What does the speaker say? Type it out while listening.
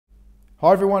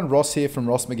Hi everyone, Ross here from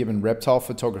McGibbon Reptile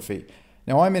Photography.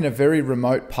 Now I'm in a very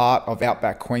remote part of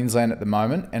outback Queensland at the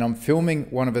moment, and I'm filming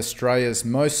one of Australia's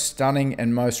most stunning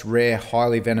and most rare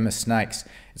highly venomous snakes.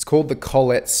 It's called the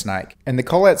Collett's snake. And the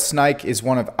Collett's snake is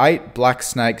one of 8 black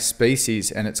snake species,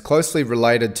 and it's closely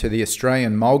related to the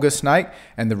Australian mulga snake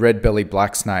and the red-bellied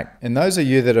black snake. And those of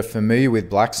you that are familiar with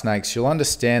black snakes, you'll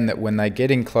understand that when they get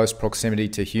in close proximity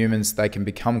to humans, they can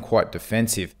become quite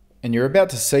defensive. And you're about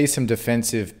to see some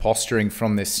defensive posturing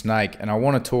from this snake, and I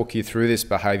want to talk you through this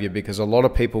behavior because a lot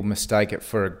of people mistake it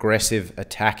for aggressive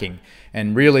attacking,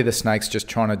 and really the snake's just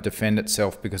trying to defend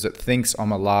itself because it thinks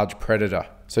I'm a large predator.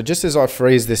 So just as I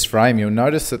freeze this frame, you'll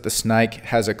notice that the snake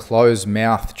has a closed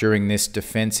mouth during this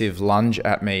defensive lunge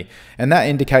at me, and that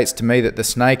indicates to me that the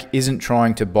snake isn't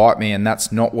trying to bite me, and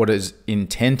that's not what its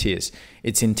intent is.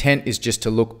 Its intent is just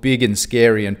to look big and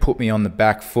scary and put me on the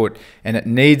back foot, and it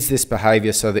needs this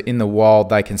behavior so that in the wild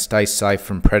they can stay safe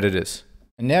from predators.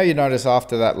 And now you notice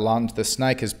after that lunge, the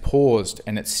snake has paused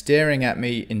and it's staring at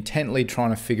me intently, trying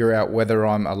to figure out whether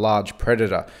I'm a large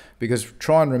predator. Because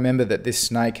try and remember that this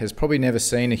snake has probably never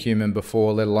seen a human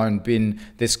before, let alone been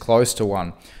this close to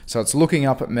one. So it's looking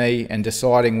up at me and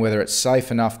deciding whether it's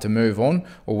safe enough to move on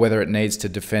or whether it needs to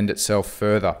defend itself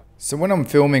further. So when I'm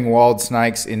filming wild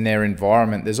snakes in their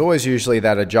environment, there's always usually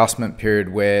that adjustment period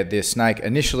where the snake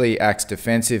initially acts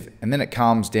defensive and then it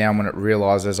calms down when it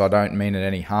realizes I don't mean it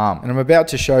any harm. And I'm about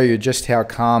to show you just how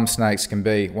calm snakes can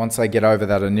be once they get over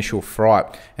that initial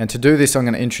fright. And to do this, I'm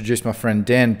going to introduce my friend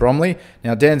Dan Bromley.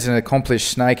 Now Dan's an accomplished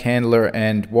snake handler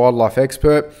and wildlife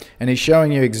expert, and he's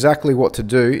showing you exactly what to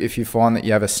do if you find that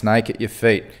you have a snake at your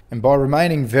feet. And by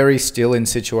remaining very still in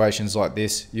situations like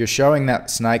this, you're showing that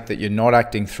snake that you're not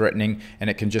acting threatening, and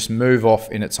it can just move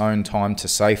off in its own time to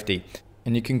safety.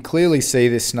 And you can clearly see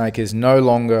this snake is no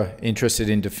longer interested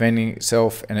in defending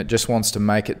itself, and it just wants to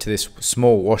make it to this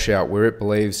small washout where it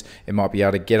believes it might be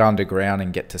able to get underground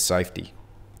and get to safety.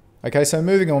 Okay, so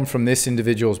moving on from this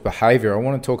individual's behavior, I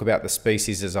want to talk about the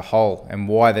species as a whole and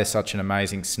why they're such an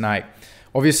amazing snake.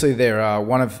 Obviously, they're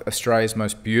one of Australia's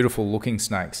most beautiful looking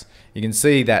snakes. You can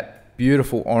see that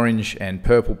beautiful orange and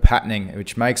purple patterning,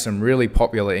 which makes them really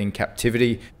popular in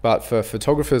captivity. But for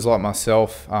photographers like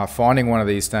myself, finding one of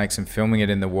these snakes and filming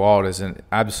it in the wild is an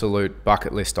absolute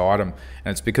bucket list item.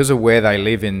 And it's because of where they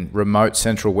live in remote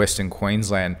central western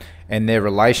Queensland and their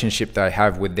relationship they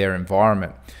have with their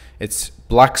environment. It's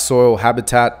black soil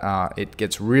habitat, it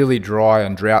gets really dry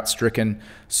and drought stricken,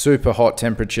 super hot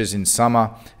temperatures in summer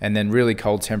and then really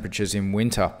cold temperatures in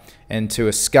winter. And to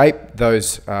escape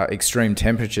those extreme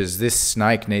temperatures, this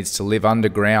snake needs to live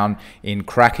underground in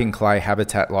cracking clay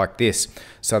habitat like this.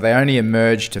 So they only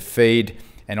emerge to feed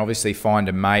and obviously find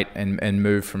a mate and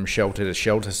move from shelter to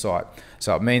shelter site.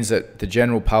 So it means that the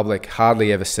general public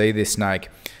hardly ever see this snake.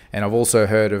 And I've also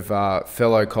heard of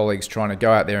fellow colleagues trying to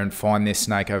go out there and find this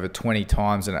snake over 20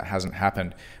 times and it hasn't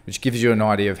happened, which gives you an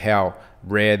idea of how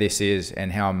rare this is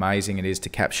and how amazing it is to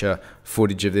capture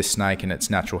footage of this snake in its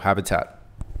natural habitat.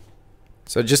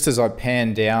 So just as I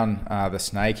pan down the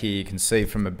snake here, you can see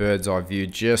from a bird's eye view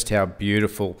just how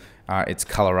beautiful its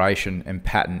coloration and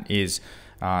pattern is.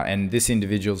 And this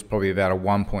individual is probably about a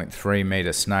 1.3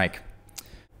 meter snake.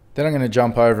 Then I'm going to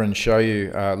jump over and show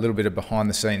you a little bit of behind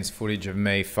the scenes footage of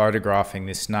me photographing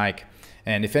this snake.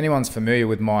 And if anyone's familiar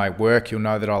with my work, you'll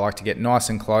know that I like to get nice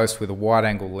and close with a wide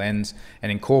angle lens and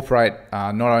incorporate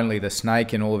not only the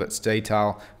snake in all of its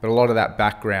detail, but a lot of that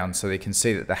background so that you can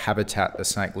see that the habitat the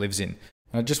snake lives in.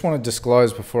 And I just want to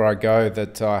disclose before I go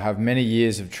that I have many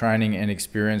years of training and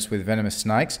experience with venomous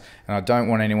snakes, and I don't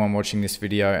want anyone watching this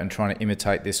video and trying to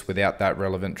imitate this without that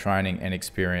relevant training and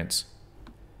experience.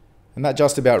 And that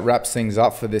just about wraps things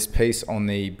up for this piece on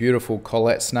the beautiful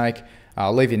Collett's snake.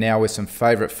 I'll leave you now with some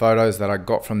favourite photos that I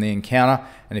got from the encounter,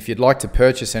 and if you'd like to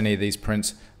purchase any of these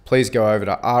prints, please go over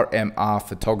to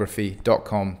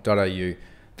rmrphotography.com.au.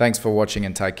 Thanks for watching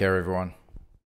and take care everyone.